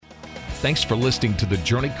Thanks for listening to the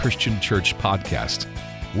Journey Christian Church podcast.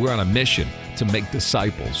 We're on a mission to make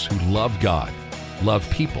disciples who love God, love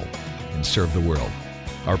people, and serve the world.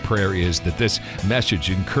 Our prayer is that this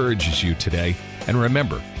message encourages you today. And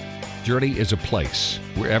remember, Journey is a place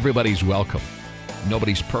where everybody's welcome,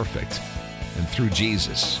 nobody's perfect, and through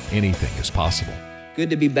Jesus, anything is possible.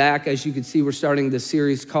 Good to be back. As you can see, we're starting this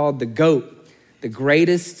series called The GOAT, the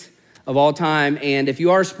greatest of all time. And if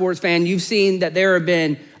you are a sports fan, you've seen that there have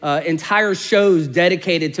been entire shows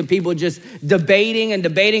dedicated to people just debating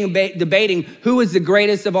who is the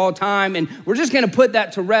greatest of all time. And we're just going to put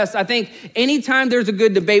that to rest. I think anytime there's a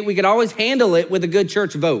good debate, we can always handle it with a good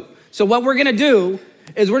church vote. So what we're going to do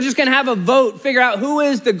is we're just gonna have a vote, figure out who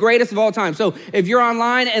is the greatest of all time. So if you're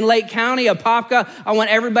online in Lake County, Apopka, I want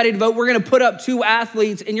everybody to vote. We're gonna put up two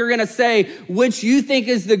athletes and you're gonna say which you think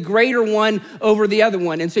is the greater one over the other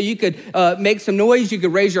one. And so you could make some noise, you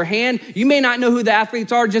could raise your hand. You may not know who the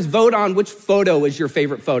athletes are, just vote on which photo is your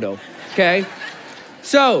favorite photo, okay?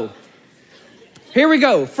 So here we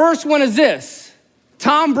go. First one is this: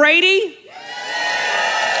 Tom Brady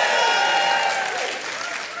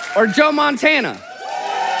or Joe Montana?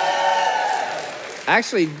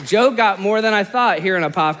 Actually, Joe got more than I thought here in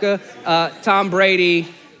Apopka. Tom Brady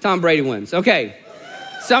wins. Okay,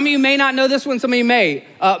 some of you may not know this one, some of you may.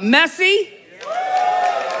 Messi,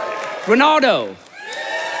 Ronaldo.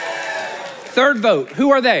 Third vote,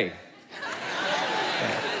 who are they?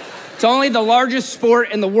 It's only the largest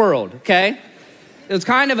sport in the world, okay? It's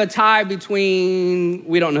kind of a tie between,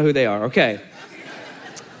 we don't know who they are, okay.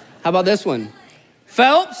 How about this one?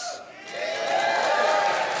 Phelps,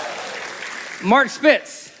 Mark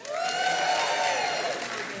Spitz.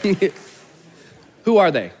 Who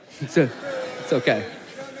are they? It's okay.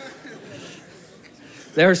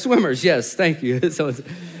 They're swimmers, yes, thank you. All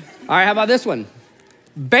right, how about this one?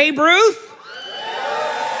 Babe Ruth,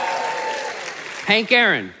 Hank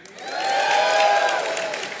Aaron.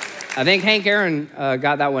 I think Hank Aaron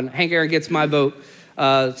got that one. Hank Aaron gets my vote.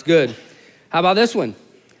 It's good. How about this one?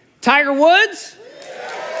 Tiger Woods,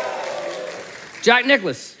 Jack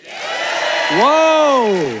Nicklaus.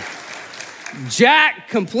 Whoa. Jack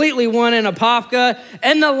completely won in Apopka.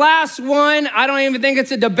 And the last one, I don't even think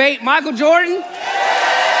it's a debate. Michael Jordan,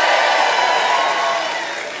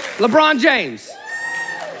 LeBron James.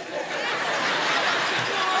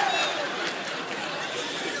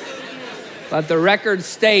 But the record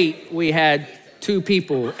state, we had two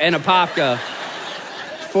people in Apopka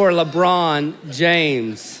for LeBron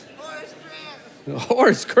James.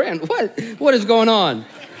 Horace Grant, what is going on?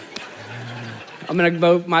 I'm gonna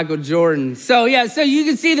vote Michael Jordan. So you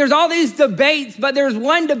can see there's all these debates, but there's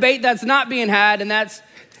one debate that's not being had, and that's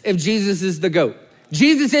if Jesus is the GOAT.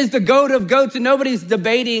 Jesus is the GOAT of GOATs, and nobody's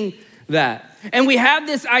debating that. And we have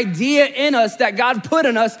this idea in us that God put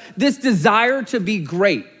in us, this desire to be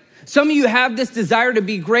great. Some of you have this desire to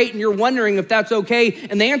be great, and you're wondering if that's okay,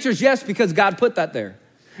 and the answer is yes, because God put that there.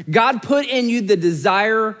 God put in you the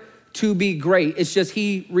desire to be great. It's just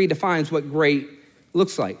he redefines what great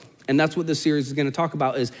looks like. And that's what this series is gonna talk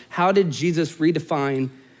about, is how did Jesus redefine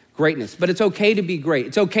greatness? But it's okay to be great.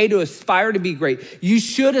 It's okay to aspire to be great. You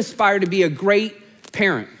should aspire to be a great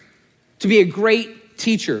parent, to be a great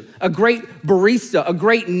teacher, a great barista, a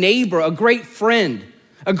great neighbor, a great friend,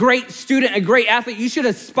 a great student, a great athlete. You should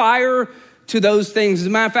aspire to those things. As a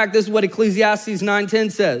matter of fact, this is what Ecclesiastes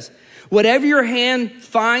 9:10 says. Whatever your hand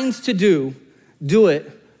finds to do, do it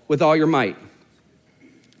with all your might.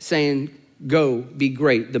 Saying, go be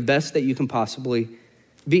great, the best that you can possibly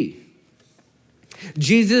be.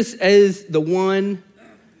 Jesus is the one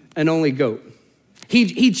and only GOAT.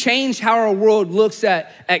 He changed how our world looks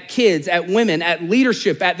at kids, at women, at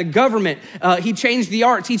leadership, at the government. He changed the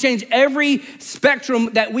arts. He changed every spectrum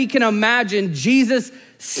that we can imagine. Jesus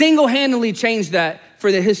single-handedly changed that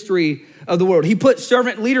for the history of the world. He put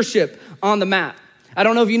servant leadership on the map. I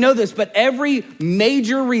don't know if you know this, but every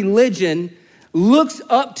major religion looks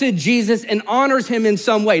up to Jesus and honors him in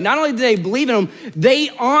some way. Not only do they believe in him, they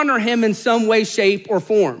honor him in some way, shape, or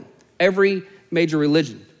form. Every major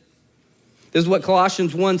religion. This is what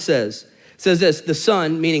Colossians 1 says. It says this: the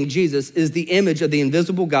Son, meaning Jesus, is the image of the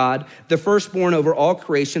invisible God, the firstborn over all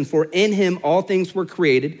creation. For in him all things were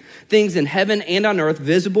created, things in heaven and on earth,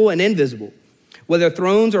 visible and invisible. Whether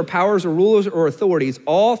thrones or powers or rulers or authorities,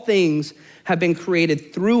 all things have been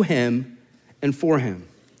created through him and for him.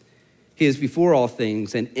 He is before all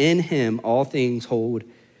things, and in him all things hold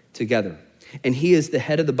together. And he is the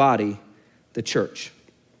head of the body, the church.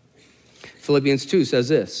 Philippians 2 says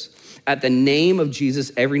this: at the name of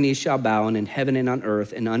Jesus, every knee shall bow, and in heaven and on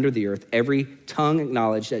earth and under the earth, every tongue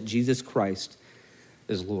acknowledge that Jesus Christ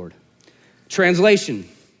is Lord. Translation: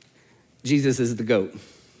 Jesus is the GOAT.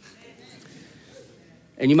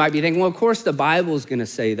 And you might be thinking, well, of course the Bible is gonna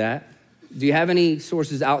say that. Do you have any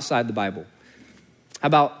sources outside the Bible? How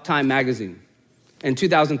about Time Magazine? In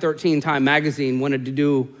 2013, Time Magazine wanted to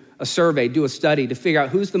do a survey, do a study to figure out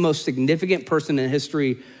who's the most significant person in the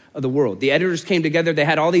history of the world. The editors came together, they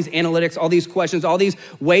had all these analytics, all these questions, all these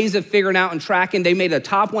ways of figuring out and tracking. They made a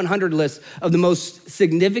top 100 list of the most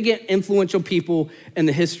significant, influential people in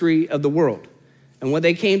the history of the world. And what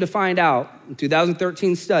they came to find out in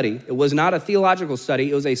 2013 study, it was not a theological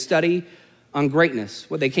study, it was a study on greatness.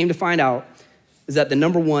 What they came to find out is that the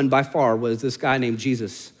number one by far was this guy named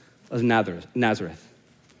Jesus of Nazareth.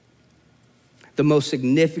 The most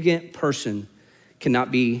significant person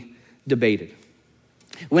cannot be debated.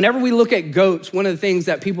 Whenever we look at GOATs, one of the things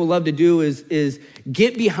that people love to do is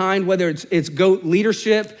get behind whether it's GOAT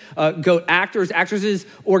leadership, GOAT actors, actresses,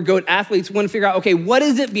 or GOAT athletes. We want to figure out, okay, what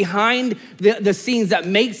is it behind the scenes that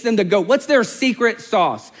makes them the GOAT? What's their secret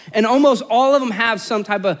sauce? And almost all of them have some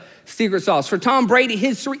type of secret sauce. For Tom Brady,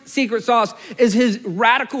 his secret sauce is his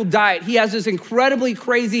radical diet. He has this incredibly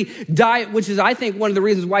crazy diet, which is, I think, one of the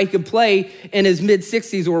reasons why he could play in his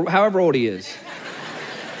mid-60s or however old he is.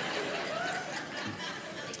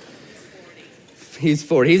 He's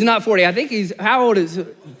 40. He's not 40. I think he's, how old is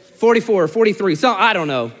 44 or 43? So I don't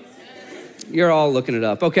know. You're all looking it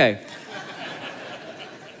up. Okay.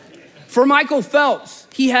 For Michael Phelps,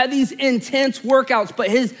 he had these intense workouts,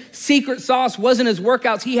 but his secret sauce wasn't his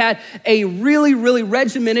workouts. He had a really, really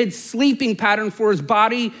regimented sleeping pattern for his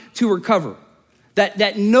body to recover.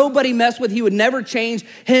 That nobody messed with. He would never change.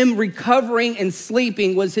 Him recovering and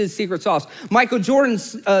sleeping was his secret sauce. Michael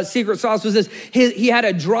Jordan's secret sauce was this. He had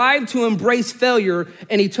a drive to embrace failure,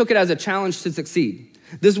 and he took it as a challenge to succeed.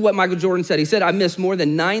 This is what Michael Jordan said. He said, I missed more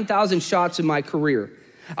than 9,000 shots in my career.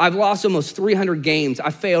 I've lost almost 300 games.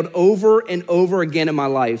 I failed over and over again in my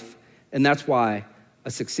life, and that's why I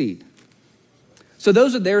succeed. So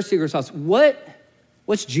those are their secret sauce.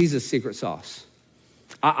 What's Jesus' secret sauce?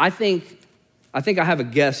 I think I have a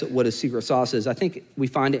guess at what his secret sauce is. I think we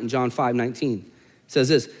find it in John 5:19. It says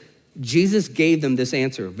this, Jesus gave them this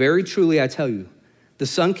answer. Very truly, I tell you, the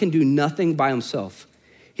Son can do nothing by himself.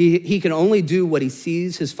 He can only do what he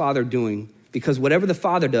sees his Father doing, because whatever the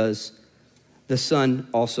Father does, the Son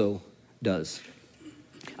also does.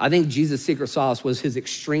 I think Jesus' secret sauce was his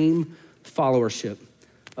extreme followership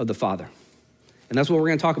of the Father. And that's what we're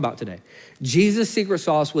gonna talk about today. Jesus' secret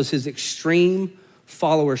sauce was his extreme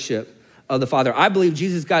followership of the Father. I believe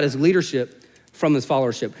Jesus got his leadership from his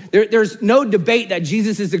followership. There's no debate that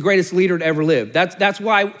Jesus is the greatest leader to ever live. That's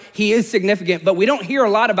why he is significant, but we don't hear a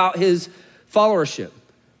lot about his followership.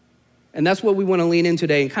 And that's what we want to lean in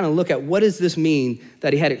today and kind of look at, what does this mean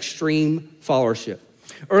that he had extreme followership?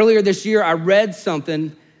 Earlier this year, I read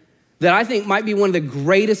something that I think might be one of the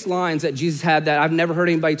greatest lines that Jesus had that I've never heard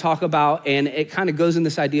anybody talk about, and it kind of goes in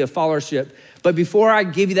this idea of followership. But before I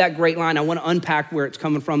give you that great line, I want to unpack where it's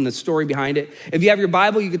coming from, the story behind it. If you have your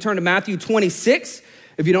Bible, you can turn to Matthew 26.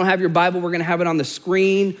 If you don't have your Bible, we're going to have it on the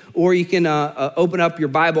screen, or you can open up your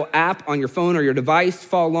Bible app on your phone or your device,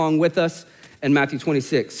 follow along with us in Matthew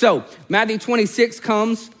 26. So Matthew 26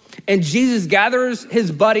 comes, and Jesus gathers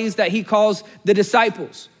his buddies that he calls the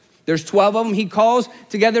disciples. There's 12 of them. He calls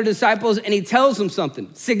together disciples, and he tells them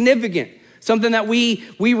something significant, something that we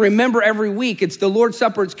remember every week. It's the Lord's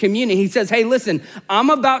Supper, it's communion. He says, hey, listen,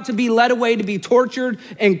 I'm about to be led away to be tortured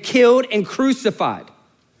and killed and crucified.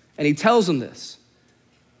 And he tells them this.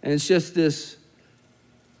 And it's just this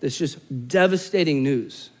just devastating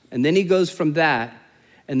news. And then he goes from that,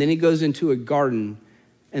 and then he goes into a garden,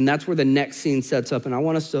 and that's where the next scene sets up. And I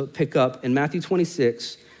want us to pick up in Matthew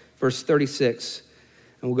 26, verse 36,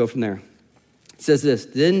 and we'll go from there. It says this,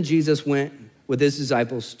 then Jesus went with his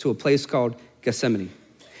disciples to a place called Gethsemane.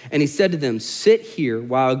 And he said to them, sit here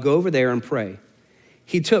while I go over there and pray.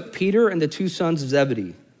 He took Peter and the two sons of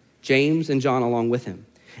Zebedee, James and John, along with him.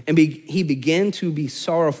 And he began to be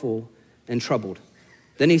sorrowful and troubled.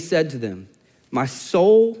 Then he said to them, my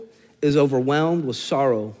soul is overwhelmed with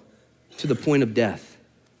sorrow to the point of death.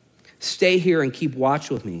 Stay here and keep watch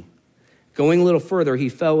with me. Going a little further, he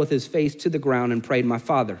fell with his face to the ground and prayed, my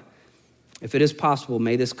Father, if it is possible,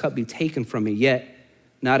 may this cup be taken from me, yet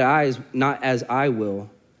not as I will,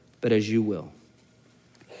 but as you will.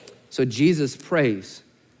 So Jesus prays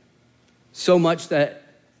so much that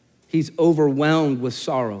he's overwhelmed with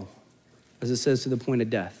sorrow, as it says, to the point of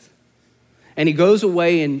death. And he goes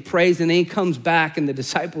away and prays, and then he comes back, and the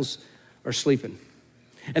disciples are sleeping.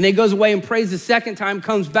 And then he goes away and prays the second time,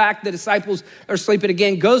 comes back, the disciples are sleeping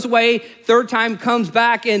again, goes away, third time, comes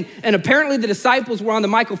back, and apparently the disciples were on the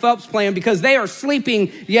Michael Phelps plan because they are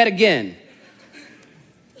sleeping yet again.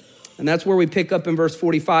 And that's where we pick up in verse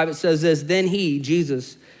 45. It says this, then he,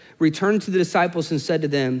 Jesus, returned to the disciples and said to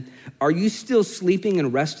them, are you still sleeping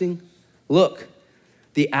and resting? Look,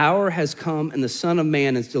 the hour has come and the Son of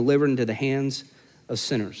Man is delivered into the hands of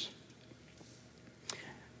sinners.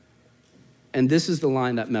 And this is the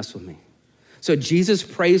line that messed with me. So Jesus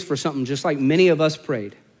prays for something just like many of us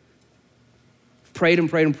prayed. Prayed and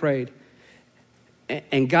prayed and prayed.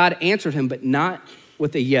 And God answered him, but not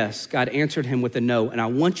with a yes. God answered him with a no. And I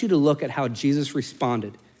want you to look at how Jesus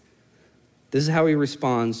responded. This is how he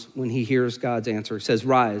responds when he hears God's answer. He says,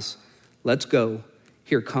 rise, let's go.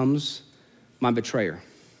 Here comes my betrayer.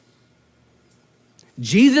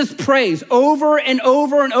 Jesus prays over and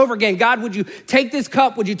over and over again. God, would you take this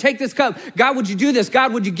cup? Would you take this cup? God, would you do this?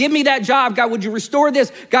 God, would you give me that job? God, would you restore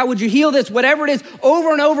this? God, would you heal this? Whatever it is,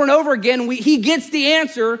 over and over and over again, he gets the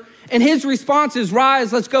answer. And his response is,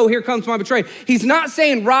 rise, let's go, here comes my betrayer. He's not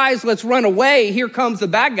saying, rise, let's run away, here comes the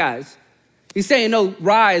bad guys. He's saying, no,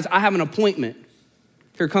 rise, I have an appointment.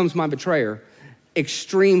 Here comes my betrayer.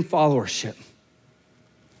 Extreme followership.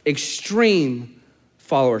 Extreme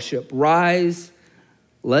followership. Rise,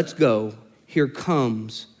 let's go, here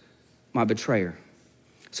comes my betrayer.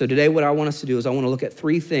 So today what I want us to do is I want to look at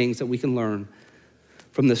three things that we can learn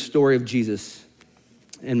from the story of Jesus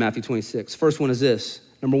in Matthew 26. First one is this.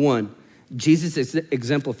 Number one, Jesus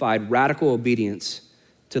exemplified radical obedience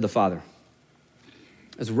to the Father.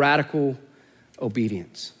 As radical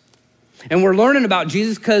obedience. And we're learning about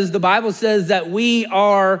Jesus because the Bible says that we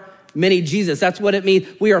are many Jesus. That's what it means.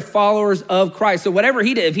 We are followers of Christ. So whatever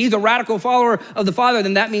he did, if he's a radical follower of the Father,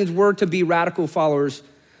 then that means we're to be radical followers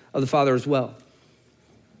of the Father as well.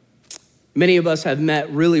 Many of us have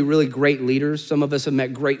met really, really great leaders. Some of us have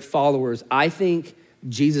met great followers. I think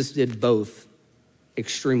Jesus did both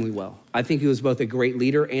extremely well. I think he was both a great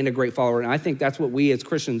leader and a great follower. And I think that's what we as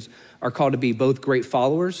Christians are called to be, both great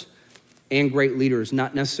followers and great leaders,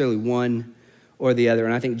 not necessarily one or the other.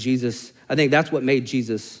 And I think that's what made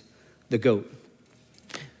Jesus the GOAT.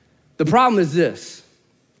 The problem is this.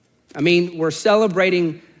 I mean, we're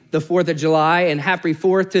celebrating the 4th of July, and happy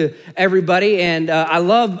 4th to everybody. And I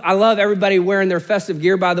love everybody wearing their festive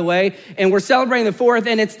gear, by the way. And we're celebrating the 4th,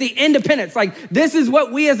 and it's the independence. Like, this is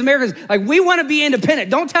what we as Americans, like, we want to be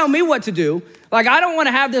independent. Don't tell me what to do. Like, I don't want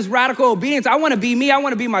to have this radical obedience. I want to be me. I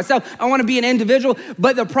want to be myself. I want to be an individual.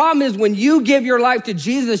 But the problem is when you give your life to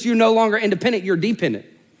Jesus, you're no longer independent. You're dependent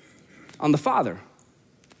on the Father.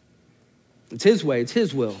 It's his way. It's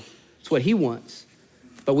his will. It's what he wants.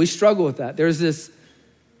 But we struggle with that. There's this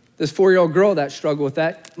 4-year-old girl that struggled with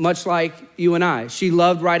that, much like you and I. She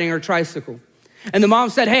loved riding her tricycle. And the mom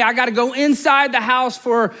said, hey, I got to go inside the house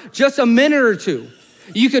for just a minute or two.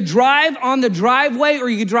 You could drive on the driveway or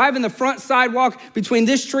you could drive in the front sidewalk between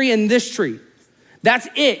this tree and this tree. That's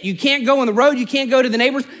it. You can't go on the road. You can't go to the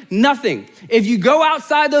neighbors, nothing. If you go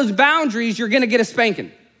outside those boundaries, you're going to get a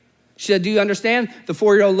spanking. She said, do you understand? The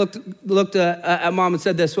 4-year-old looked at mom and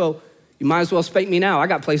said this, well, you might as well spank me now. I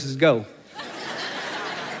got places to go.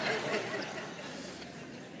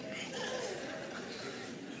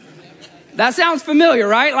 That sounds familiar,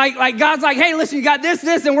 right? Like God's like, hey, listen, you got this,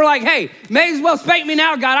 and we're like, hey, may as well spank me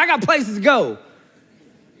now, God. I got places to go.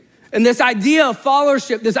 And this idea of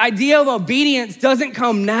followership, this idea of obedience doesn't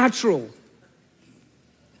come natural.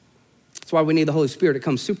 That's why we need the Holy Spirit. It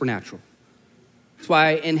comes supernatural. That's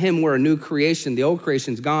why in him we're a new creation. The old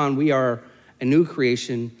creation's gone. We are a new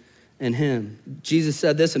creation in him. Jesus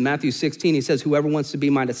said this in Matthew 16. He says, whoever wants to be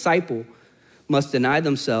my disciple must deny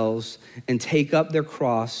themselves and take up their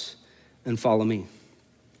cross and follow me.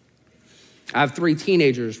 I have 3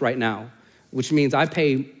 teenagers right now, which means I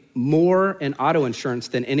pay more in auto insurance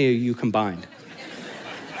than any of you combined.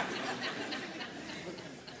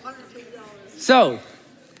 So,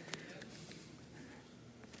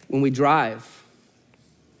 when we drive,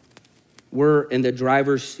 we're in the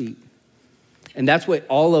driver's seat. And that's what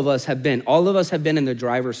all of us have been. All of us have been in the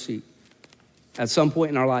driver's seat at some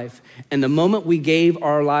point in our life. And the moment we gave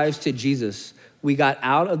our lives to Jesus, we got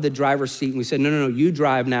out of the driver's seat and we said, no, you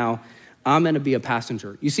drive now. I'm gonna be a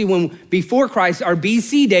passenger. You see, before Christ, our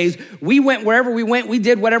BC days, we went wherever we went. We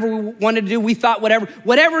did whatever we wanted to do. We thought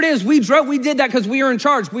whatever it is, we drove. We did that because we were in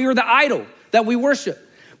charge. We were the idol that we worship.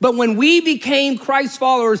 But when we became Christ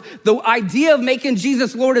followers, the idea of making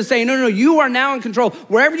Jesus Lord is saying, no, you are now in control.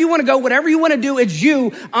 Wherever you wanna go, whatever you wanna do, it's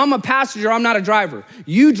you. I'm a passenger, I'm not a driver.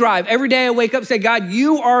 You drive. Every day I wake up, say, God,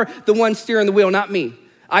 you are the one steering the wheel, not me.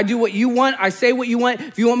 I do what you want. I say what you want.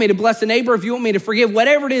 If you want me to bless a neighbor, if you want me to forgive,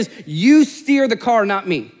 whatever it is, you steer the car, not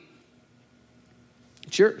me.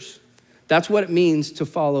 It's yours. That's what it means to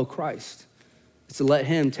follow Christ. It's to let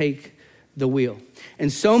him take the wheel. And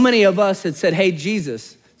so many of us had said, hey,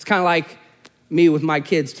 Jesus, It's kind of like me with my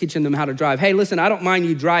kids teaching them how to drive. Hey, listen, I don't mind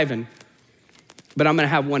you driving, but I'm gonna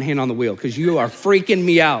have one hand on the wheel because you are freaking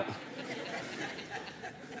me out.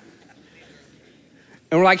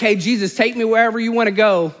 And we're like, hey, Jesus, take me wherever you wanna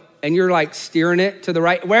go. And you're like steering it to the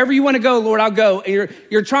right. Wherever you wanna go, Lord, I'll go. And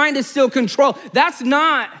you're trying to still control. That's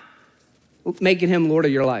not making him Lord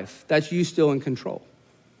of your life. That's you still in control.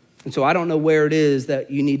 And so I don't know where it is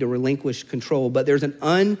that you need to relinquish control, but there's an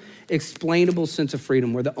unexplainable sense of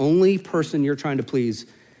freedom where the only person you're trying to please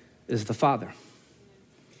is the Father.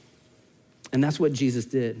 And that's what Jesus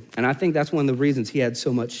did. And I think that's one of the reasons he had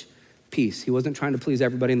so much peace. He wasn't trying to please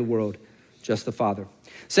everybody in the world, just the Father.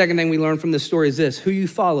 Second thing we learn from this story is this: who you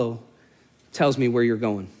follow tells me where you're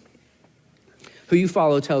going. Who you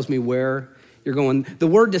follow tells me where you're going. The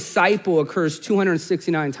word disciple occurs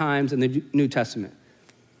 269 times in the New Testament.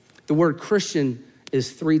 The word Christian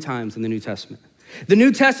is 3 times in the New Testament. The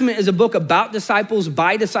New Testament is a book about disciples,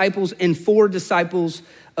 by disciples, and for disciples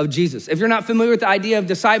of Jesus. If you're not familiar with the idea of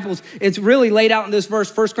disciples, it's really laid out in this verse,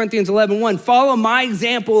 1 Corinthians 11:1. Follow my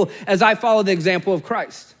example as I follow the example of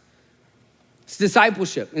Christ. It's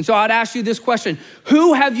discipleship. And so I'd ask you this question: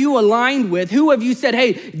 who have you aligned with? Who have you said,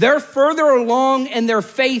 hey, they're further along in their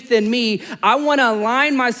faith than me. I want to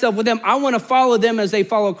align myself with them. I want to follow them as they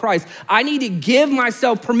follow Christ. I need to give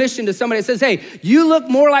myself permission to somebody that says, hey, you look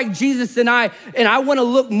more like Jesus than I, and I want to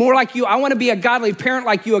look more like you. I want to be a godly parent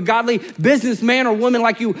like you, a godly businessman or woman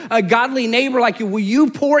like you, a godly neighbor like you. Will you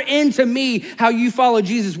pour into me how you follow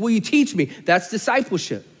Jesus? Will you teach me? That's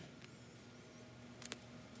discipleship.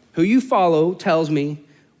 Who you follow tells me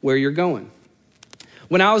where you're going.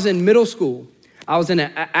 When I was in middle school, I was in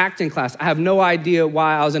an acting class. I have no idea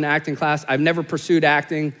why I was in an acting class. I've never pursued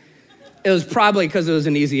acting. It was probably because it was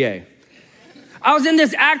an easy A. I was in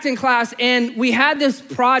this acting class and we had this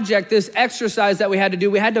project, this exercise that we had to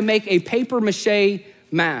do. We had to make a paper mache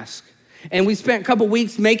mask. And we spent a couple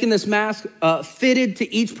weeks making this mask fitted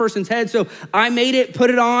to each person's head. So I made it,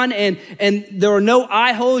 put it on, and there were no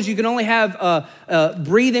eye holes. You can only have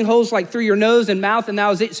breathing holes like through your nose and mouth, and that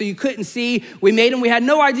was it. So you couldn't see. We made them. We had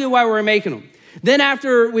no idea why we were making them. Then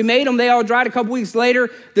after we made them, they all dried. A couple weeks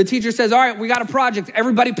later, the teacher says, all right, we got a project.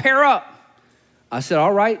 Everybody pair up. I said,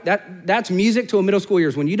 all right, that's music to a middle school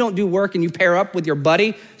years when you don't do work and you pair up with your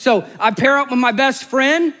buddy. So I pair up with my best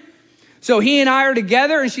friend. So he and I are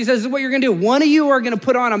together, and she says, this is what you're gonna do. One of you are gonna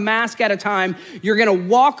put on a mask at a time. You're gonna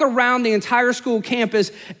walk around the entire school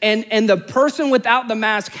campus, and the person without the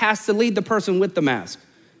mask has to lead the person with the mask.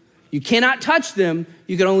 You cannot touch them.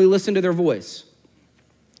 You can only listen to their voice.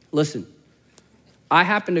 Listen, I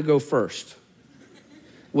happen to go first.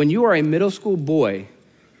 When you are a middle school boy,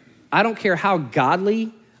 I don't care how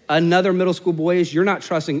godly another middle school boy is, you're not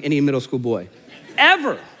trusting any middle school boy,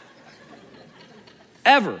 ever.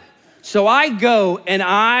 So I go and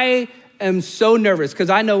I am so nervous because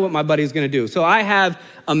I know what my buddy's gonna do. So I have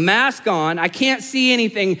a mask on, I can't see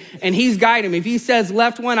anything, and he's guiding me. If he says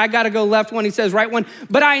left one, I gotta go left one. He says right one,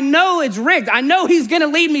 but I know it's rigged. I know he's gonna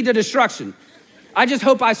lead me to destruction. I just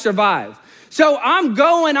hope I survive. So I'm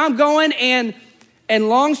going, and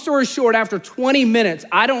long story short, after 20 minutes,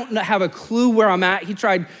 I don't have a clue where I'm at. He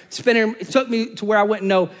tried spinning, it took me to where I wouldn't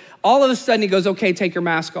know. All of a sudden he goes, okay, take your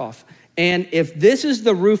mask off. And if this is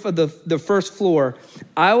the roof of the first floor,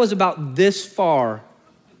 I was about this far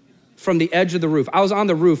from the edge of the roof. I was on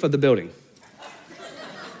the roof of the building.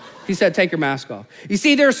 He said, take your mask off. You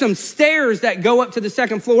see, there's some stairs that go up to the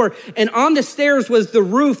second floor, and on the stairs was the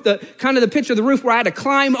roof, the kind of the picture of the roof where I had to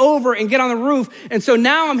climb over and get on the roof. And so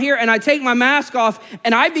now I'm here and I take my mask off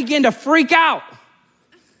and I begin to freak out.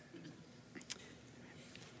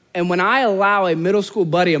 And when I allow a middle school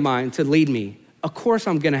buddy of mine to lead me, of course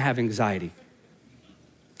I'm gonna have anxiety.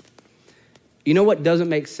 You know what doesn't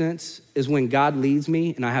make sense is when God leads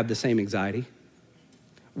me and I have the same anxiety.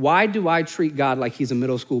 Why do I treat God like he's a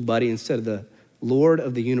middle school buddy instead of the Lord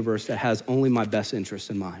of the universe that has only my best interests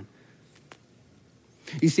in mind?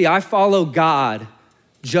 You see, I follow God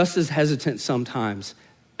just as hesitant sometimes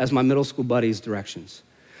as my middle school buddy's directions.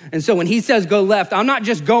 And so when he says go left, I'm not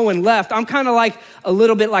just going left. I'm kind of like a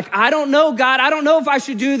little bit like, I don't know, God. I don't know if I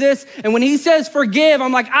should do this. And when he says forgive,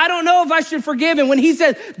 I'm like, I don't know if I should forgive. And when he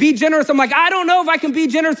says be generous, I'm like, I don't know if I can be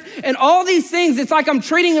generous. And all these things, it's like I'm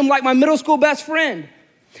treating him like my middle school best friend.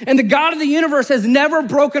 And the God of the universe has never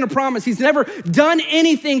broken a promise. He's never done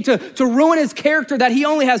anything to ruin his character, that he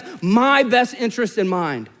only has my best interest in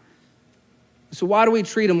mind. So why do we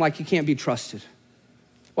treat him like he can't be trusted?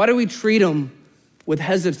 Why do we treat him with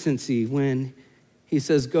hesitancy when he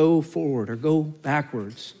says go forward or go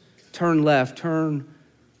backwards, turn left, turn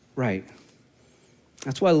right?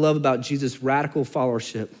 That's what I love about Jesus' radical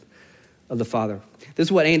followership of the Father. This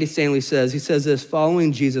is what Andy Stanley says. He says this: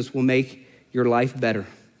 following Jesus will make your life better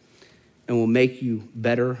and will make you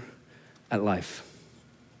better at life.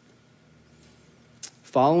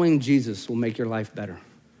 Following Jesus will make your life better.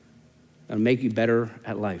 It'll make you better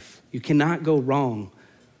at life. You cannot go wrong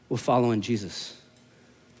with following Jesus.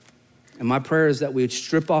 And my prayer is that we would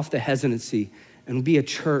strip off the hesitancy and be a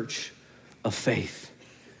church of faith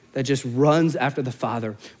that just runs after the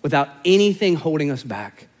Father without anything holding us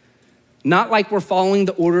back. Not like we're following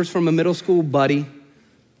the orders from a middle school buddy,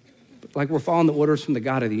 but like we're following the orders from the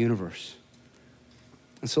God of the universe.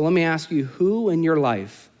 And so let me ask you, who in your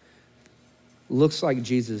life looks like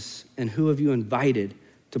Jesus, and who have you invited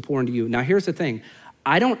to pour into you? Now, here's the thing.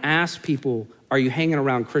 I don't ask people, are you hanging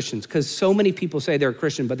around Christians? Because so many people say they're a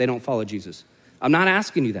Christian, but they don't follow Jesus. I'm not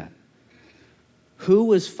asking you that.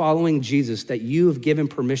 Who is following Jesus that you have given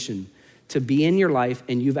permission to be in your life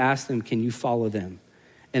and you've asked them, can you follow them?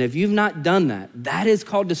 And if you've not done that, that is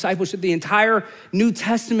called discipleship. The entire New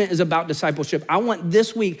Testament is about discipleship. I want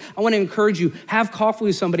this week, I want to encourage you, have coffee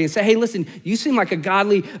with somebody and say, hey, listen, you seem like a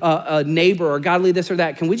godly neighbor or godly this or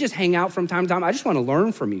that. Can we just hang out from time to time? I just want to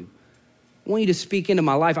learn from you. I want you to speak into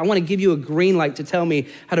my life. I want to give you a green light to tell me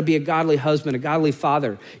how to be a godly husband, a godly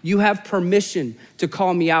father. You have permission to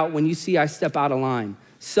call me out when you see I step out of line.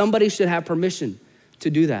 Somebody should have permission to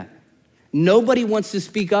do that. Nobody wants to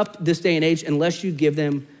speak up this day and age unless you give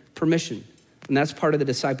them permission. And that's part of the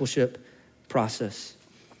discipleship process.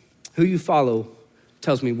 Who you follow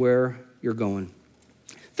tells me where you're going.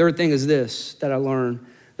 Third thing is this that I learned: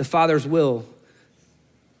 the Father's will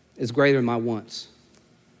is greater than my wants.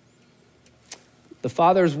 The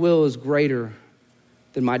Father's will is greater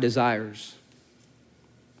than my desires.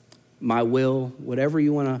 My will, whatever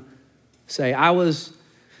you want to say. I was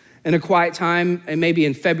in a quiet time, and maybe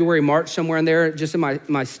in February, March, somewhere in there, just in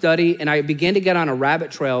my study, and I began to get on a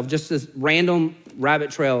rabbit trail, of just this random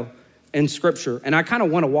rabbit trail in Scripture. And I kind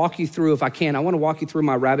of want to walk you through, if I can, I want to walk you through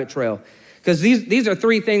my rabbit trail. Because these are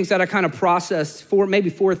three things that I kind of processed,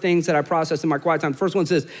 maybe four things that I processed in my quiet time. The first one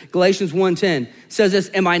says, Galatians 1:10 says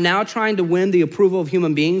this: am I now trying to win the approval of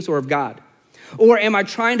human beings or of God? Or am I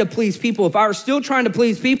trying to please people? If I were still trying to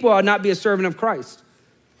please people, I would not be a servant of Christ.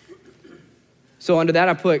 So under that,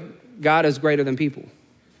 I put God is greater than people.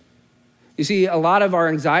 You see, a lot of our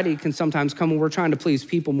anxiety can sometimes come when we're trying to please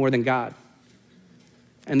people more than God.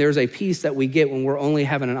 And there's a peace that we get when we're only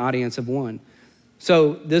having an audience of one.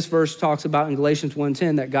 So this verse talks about in Galatians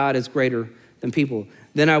 1:10 that God is greater than people.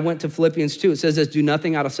 Then I went to Philippians 2. It says this: do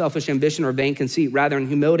nothing out of selfish ambition or vain conceit. Rather, in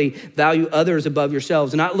humility, value others above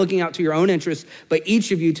yourselves, not looking out to your own interest, but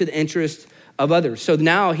each of you to the interest of others. So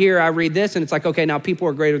now here I read this and it's like, okay, now people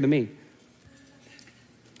are greater than me.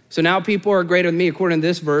 So now people are greater than me. According to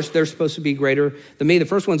this verse, they're supposed to be greater than me. The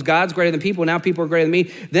first one's God's greater than people. Now people are greater than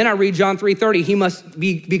me. Then I read John 3:30. He must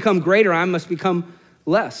become greater. I must become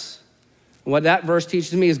less. And what that verse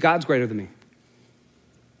teaches me is God's greater than me.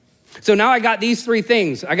 So now I got these three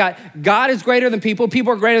things. I got God is greater than people.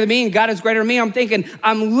 People are greater than me, and God is greater than me. I'm thinking,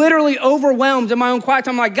 I'm literally overwhelmed in my own quiet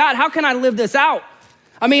time. I'm like, God, how can I live this out?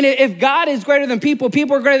 I mean, if God is greater than people,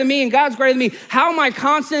 people are greater than me, and God's greater than me, how am I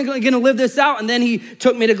constantly going to live this out? And then he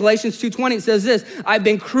took me to Galatians 2:20. It says this: I've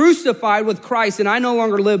been crucified with Christ, and I no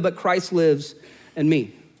longer live, but Christ lives in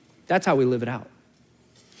me. That's how we live it out.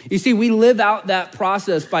 You see, we live out that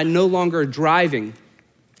process by no longer driving,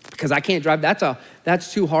 because I can't drive.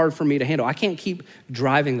 That's too hard for me to handle. I can't keep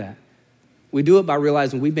driving that. We do it by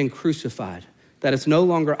realizing we've been crucified, that it's no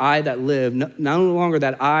longer I that live, no longer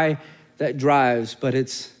that I that drives, but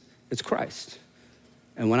it's Christ.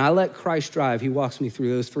 And when I let Christ drive, he walks me through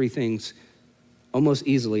those three things almost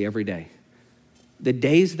easily every day. The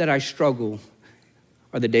days that I struggle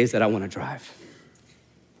are the days that I want to drive.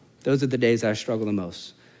 Those are the days that I struggle the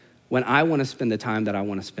most. When I want to spend the time that I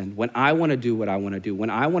want to spend, when I want to do what I want to do,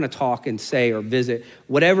 when I want to talk and say or visit,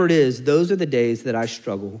 whatever it is, those are the days that I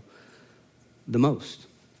struggle the most.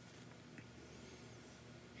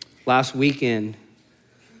 Last weekend,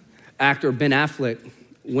 actor Ben Affleck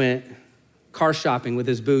went car shopping with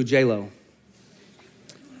his boo, J-Lo.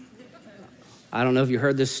 I don't know if you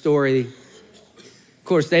heard this story. Of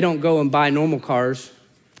course, they don't go and buy normal cars.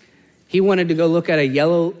 He wanted to go look at a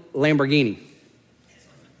yellow Lamborghini.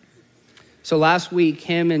 So last week,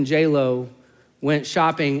 him and J-Lo went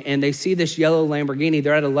shopping and they see this yellow Lamborghini.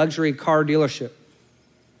 They're at a luxury car dealership.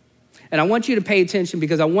 And I want you to pay attention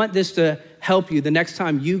because I want this to help you the next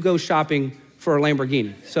time you go shopping for a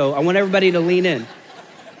Lamborghini. So I want everybody to lean in.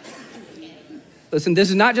 Listen, this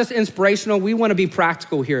is not just inspirational. We want to be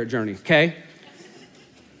practical here at Journey, okay?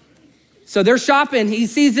 So they're shopping. He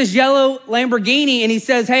sees this yellow Lamborghini and he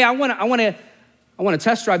says, hey, I want I want to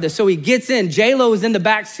test drive this. So he gets in. J-Lo is in the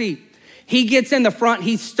back seat. He gets in the front.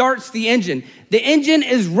 He starts the engine. The engine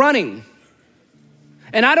is running.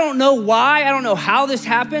 And I don't know why, I don't know how this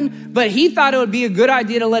happened, but he thought it would be a good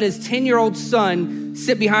idea to let his 10-year-old son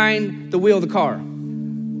sit behind the wheel of the car.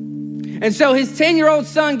 And so his 10-year-old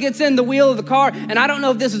son gets in the wheel of the car, and I don't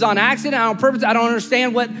know if this was on accident, on purpose, I don't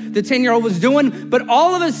understand what the 10-year-old was doing, but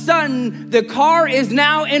all of a sudden, the car is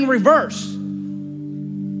now in reverse.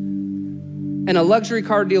 In a luxury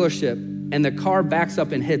car dealership, and the car backs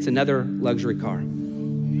up and hits another luxury car.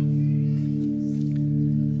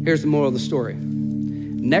 Here's the moral of the story.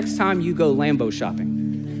 Next time you go Lambo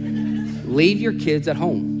shopping, leave your kids at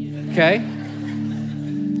home, okay?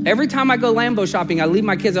 Every time I go Lambo shopping, I leave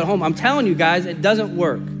my kids at home. I'm telling you guys, it doesn't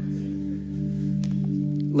work.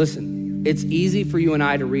 Listen, it's easy for you and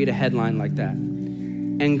I to read a headline like that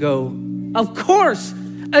and go, of course,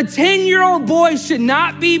 a 10-year-old boy should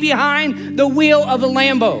not be behind the wheel of a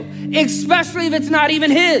Lambo, especially if it's not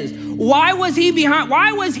even his. Why was he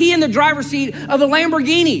in the driver's seat of a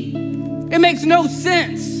Lamborghini? It makes no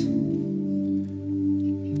sense.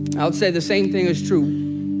 I would say the same thing is true.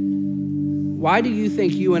 Why do you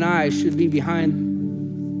think you and I should be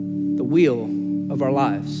behind the wheel of our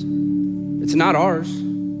lives? It's not ours.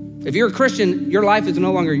 If you're a Christian, your life is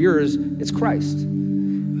no longer yours, it's Christ.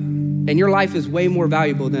 And your life is way more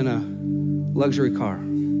valuable than a luxury car.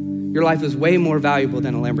 Your life is way more valuable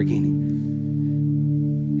than a Lamborghini.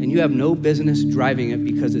 And you have no business driving it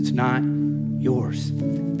because it's not yours.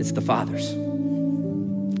 It's the Father's.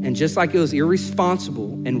 And just like it was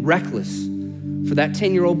irresponsible and reckless for that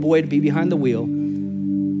 10-year-old boy to be behind the wheel,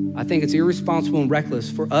 I think it's irresponsible and reckless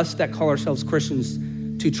for us that call ourselves Christians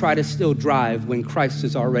to try to still drive when Christ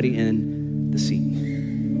is already in the seat.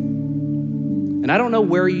 And I don't know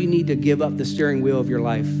where you need to give up the steering wheel of your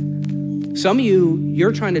life. Some of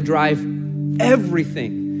you're trying to drive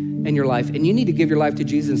everything in your life, and you need to give your life to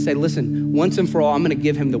Jesus and say, listen, once and for all, I'm gonna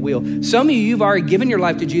give him the wheel. Some of you've already given your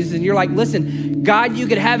life to Jesus and you're like, listen, God, you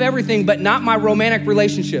could have everything, but not my romantic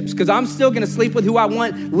relationships, because I'm still gonna sleep with who I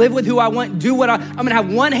want, live with who I want, do what I'm gonna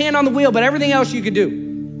have one hand on the wheel, but everything else you could do.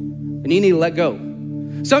 And you need to let go.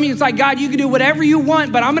 Some of you, it's like, God, you can do whatever you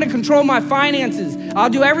want, but I'm gonna control my finances.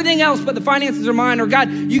 I'll do everything else, but the finances are mine. Or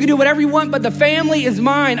God, you can do whatever you want, but the family is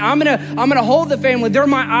mine. I'm gonna hold the family. They're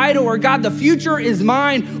my idol. Or God, the future is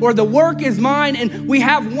mine, or the work is mine. And we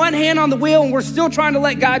have one hand on the wheel and we're still trying to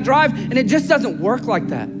let God drive, and it just doesn't work like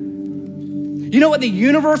that. You know what the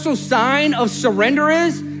universal sign of surrender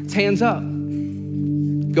is? It's hands up.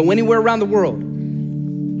 Go anywhere around the world.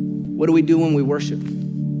 What do we do when we worship?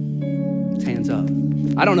 It's hands up.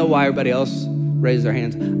 I don't know why everybody else raises their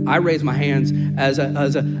hands. I raise my hands as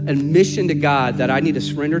a admission to God that I need to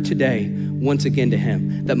surrender today once again to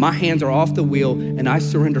him, that my hands are off the wheel and I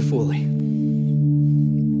surrender fully.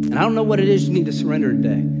 And I don't know what it is you need to surrender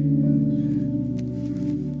today,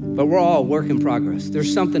 but we're all a work in progress.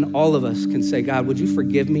 There's something all of us can say, God, would you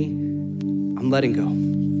forgive me? I'm letting go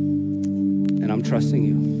and I'm trusting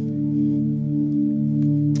you.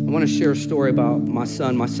 I want to share a story about my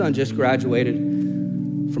son. My son just graduated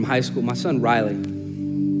from high school, my son Riley.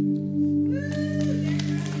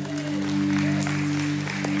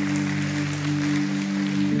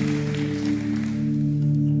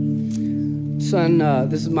 Son,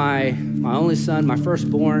 this is my only son, my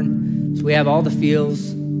firstborn. So we have all the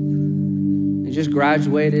feels. He just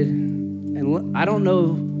graduated. And I don't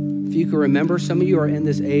know if you can remember, some of you are in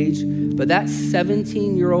this age, but that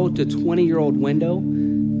 17-year-old to 20-year-old window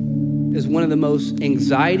is one of the most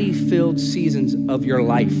anxiety-filled seasons of your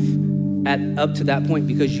life up to that point,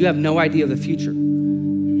 because you have no idea of the future.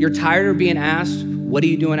 You're tired of being asked, what are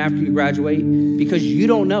you doing after you graduate? Because you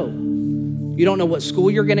don't know. You don't know what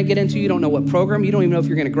school you're gonna get into. You don't know what program. You don't even know if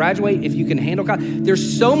you're gonna graduate, if you can handle college.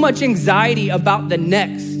 There's so much anxiety about the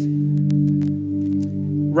next.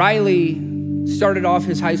 Riley started off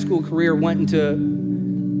his high school career wanting to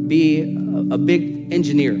be a big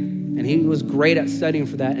engineer. And he was great at studying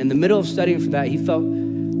for that. In the middle of studying for that, he felt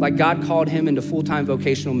like God called him into full-time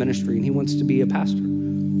vocational ministry, and he wants to be a pastor.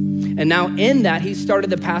 And now in that, he started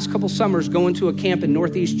the past couple summers going to a camp in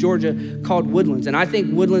Northeast Georgia called Woodlands. And I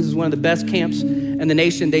think Woodlands is one of the best camps in the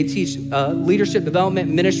nation. They teach leadership development,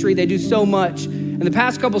 ministry. They do so much. In the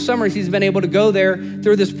past couple summers, he's been able to go there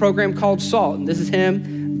through this program called SALT. And this is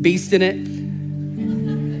him, beast in it.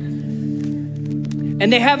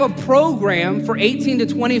 And they have a program for 18 to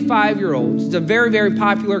 25-year-olds. It's a very, very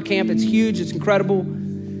popular camp. It's huge. It's incredible.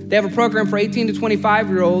 They have a program for 18 to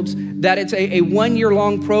 25-year-olds that it's a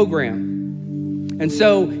 1-year-long program. And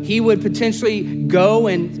so he would potentially go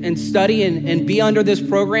and study and be under this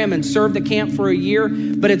program and serve the camp for a year,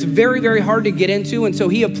 but it's very, very hard to get into. And so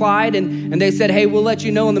he applied and they said, hey, we'll let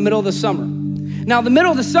you know in the middle of the summer. Now, the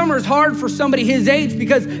middle of the summer is hard for somebody his age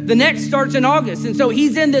because the next starts in August. And so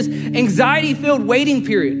he's in this anxiety-filled waiting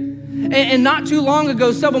period. And not too long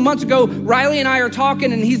ago, several months ago, Riley and I are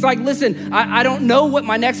talking and he's like, listen, I don't know what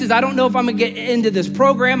my next is. I don't know if I'm gonna get into this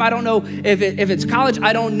program. I don't know if it's college.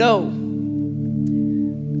 I don't know.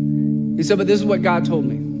 He said, but this is what God told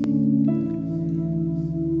me.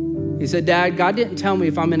 He said, Dad, God didn't tell me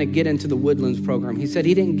if I'm gonna get into the Woodlands program. He said,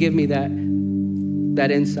 he didn't give me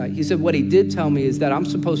that insight. He said, what he did tell me is that I'm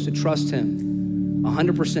supposed to trust him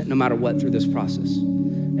 100% no matter what through this process.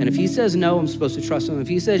 And if he says no, I'm supposed to trust him. If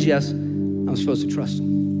he says yes, I'm supposed to trust him.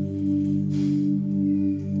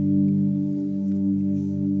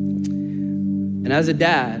 And as a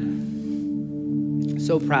dad,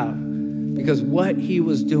 so proud, because what he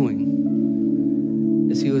was doing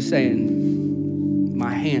is he was saying,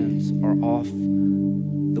 my hands are off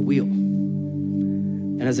the wheel.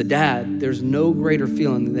 And as a dad, there's no greater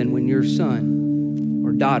feeling than when your son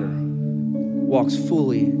or daughter walks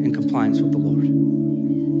fully in compliance with the Lord.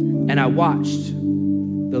 And I watched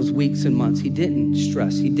those weeks and months. He didn't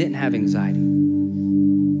stress. He didn't have anxiety.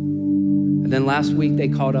 And then last week they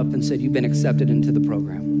called up and said, you've been accepted into the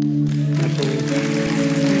program.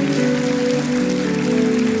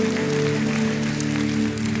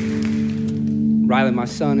 Riley, my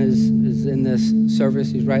son is in this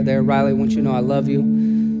service. He's right there. Riley, I want you to know I love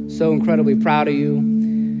you. So incredibly proud of you.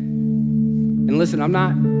 And listen, I'm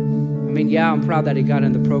proud that he got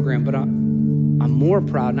in the program, but I'm more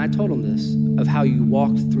proud, and I told him this, of how you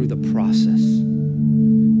walked through the process.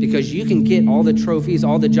 Because you can get all the trophies,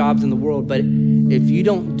 all the jobs in the world, but if you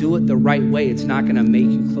don't do it the right way, it's not gonna make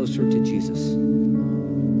you closer to Jesus.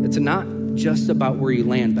 It's not just about where you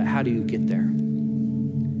land, but how do you get there?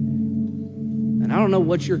 And I don't know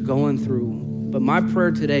what you're going through, but my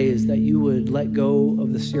prayer today is that you would let go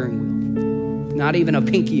of the steering wheel. Not even a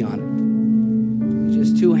pinky on it.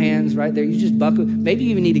 Just two hands right there. You just buckle. Maybe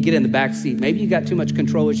you even need to get in the back seat. Maybe you got too much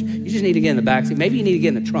control. You just need to get in the back seat. Maybe you need to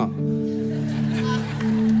get in the trunk.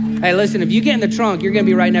 Hey, listen, if you get in the trunk, you're going to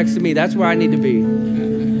be right next to me. That's where I need to be.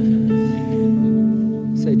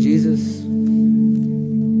 Say, Jesus,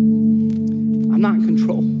 I'm not in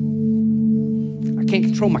control. I can't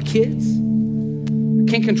control my kids. I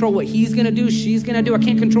can't control what he's going to do, she's going to do. I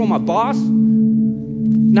can't control my boss.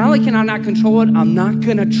 Not only can I not control it, I'm not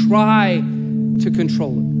going to try to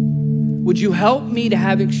control it. Would you help me to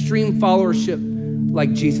have extreme followership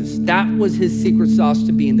like Jesus? That was his secret sauce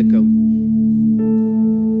to being the GOAT.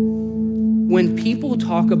 When people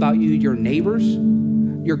talk about you, your neighbors,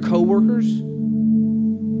 your coworkers,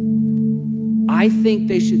 I think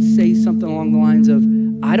they should say something along the lines of,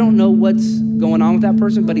 I don't know what's going on with that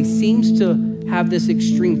person, but he seems to have this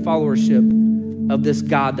extreme followership of this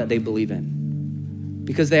God that they believe in.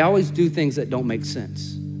 Because they always do things that don't make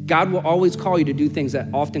sense. God will always call you to do things that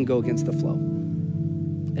often go against the flow.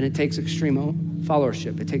 And it takes extreme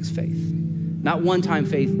followership. It takes faith. Not one-time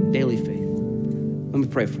faith, daily faith. Let me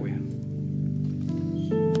pray for you.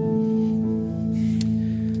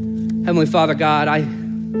 Heavenly Father God,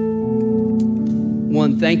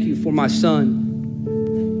 thank you for my son,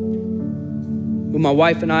 who my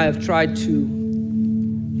wife and I have tried to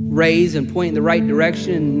raise and point in the right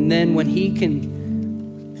direction. And then when he can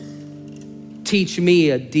teach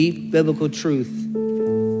me a deep biblical truth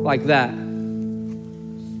like that.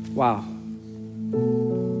 Wow.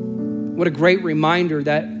 What a great reminder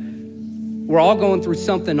that we're all going through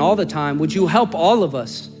something all the time. Would you help all of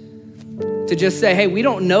us to just say, hey, we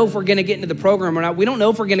don't know if we're gonna get into the program or not. We don't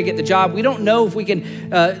know if we're gonna get the job. We don't know if we can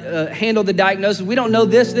handle the diagnosis. We don't know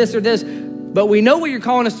this, or this, but we know what you're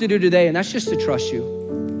calling us to do today, and that's just to trust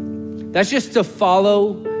you. That's just to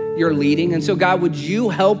follow your leading. And so God, would you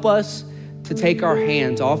help us to take our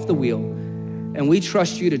hands off the wheel, and we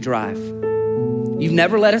trust you to drive. You've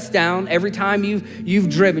never let us down. Every time you've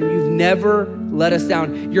driven, you've never let us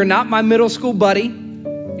down. You're not my middle school buddy.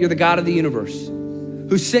 You're the God of the universe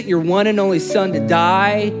who sent your one and only son to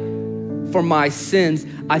die for my sins.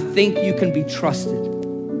 I think you can be trusted.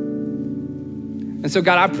 And so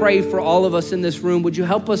God, I pray for all of us in this room. Would you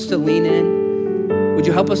help us to lean in? Would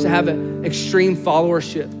you help us to have an extreme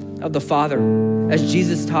followership of the Father as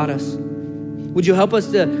Jesus taught us? Would you help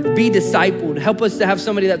us to be discipled? Help us to have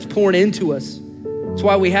somebody that's pouring into us. That's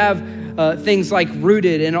why we have things like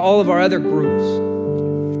Rooted and all of our other groups.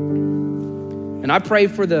 And I pray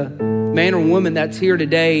for the man or woman that's here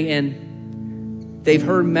today and they've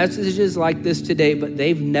heard messages like this today, but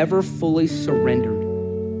they've never fully surrendered.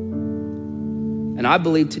 And I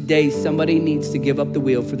believe today somebody needs to give up the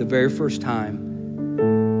wheel for the very first time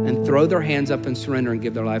and throw their hands up and surrender and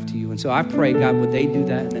give their life to you. And so I pray, God, would they do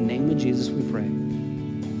that? In the name of Jesus, we pray.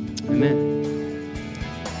 Amen.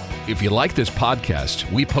 If you like this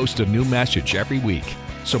podcast, we post a new message every week.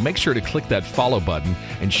 So make sure to click that follow button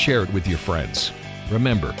and share it with your friends.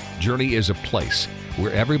 Remember, Journey is a place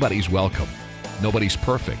where everybody's welcome. Nobody's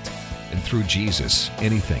perfect. And through Jesus,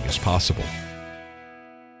 anything is possible.